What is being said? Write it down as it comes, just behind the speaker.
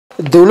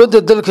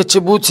dowladda dalka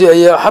jabuuti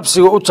ayaa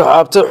xabsiga u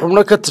taxaabtay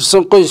xubno ka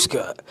tirsan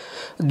qoyska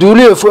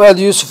duuliyaha fu'aad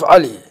yuusuf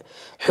cali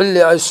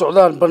xilli ay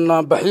socdaan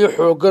banaanbaxyo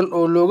xoogan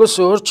oo looga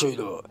soo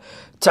horjeedo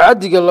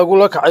tacadiga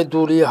lagula kacay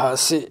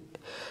duuliyahaasi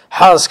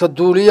xaaska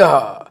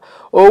duuliyaha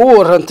oo u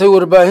warantay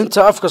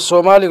warbaahinta afka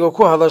Soomaaliga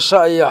ku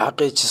hadasha ayaa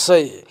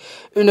xaqiijisay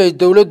inay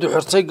dawladdu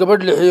xirtay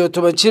gabadh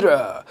 16 jir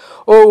ah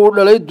oo uu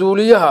dhalay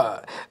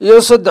duuliyaha iyo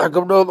 3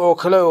 gabdhood oo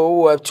kale oo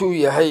uu abti u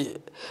yahay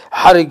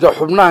xariga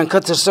xubnahan ka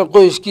tirsan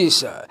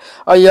qoyskiisa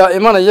ayaa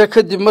imanaya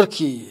kadib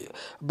markii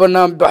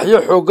banaanbaxyo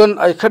xoogan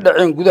ay ka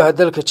dhaceen gudaha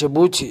dalka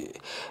Jabuuti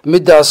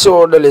midaasi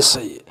oo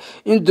dhalisay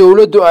in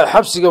dawladdu ay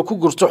xabsiga ku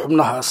gurto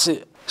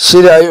xubnahaasi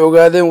sida ay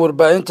ogaadeen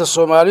warbaahinta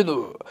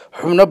Soomaalidu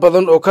xubno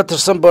badan oo ka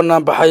tirsan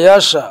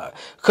banaanbaxayaasha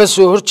ka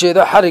soo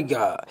horjeeda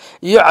xariga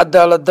iyo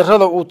cadaalad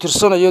darrada uu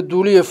tirsanayo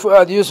duuliyaha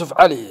fu'aad yuusuf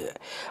cali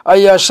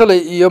ayaa shalay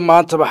iyo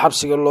maantaba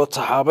xabsiga loo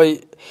taxaabay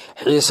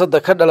xiisada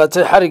ka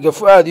dhalatay xariga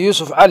fu'aad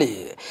yuusuf cali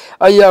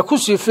ayaa ku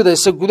sii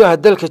fidaysa gudaha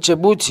dalka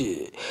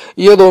Jabuuti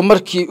iyadoo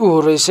markii u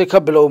horeysay ka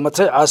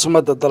bilowmatay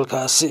caasimadda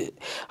dalkaasi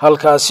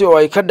halkaasi oo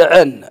ay ka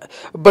dhaceen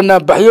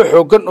banaanbaxyo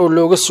xoogan oo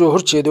looga soo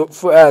horjeedo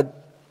fu'aad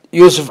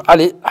yuusuf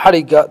cali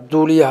xariga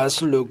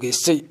duuliyahaasi loo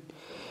geystay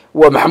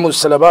ومحمود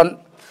سلبان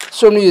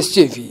SomNews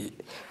TV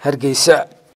هرقيسة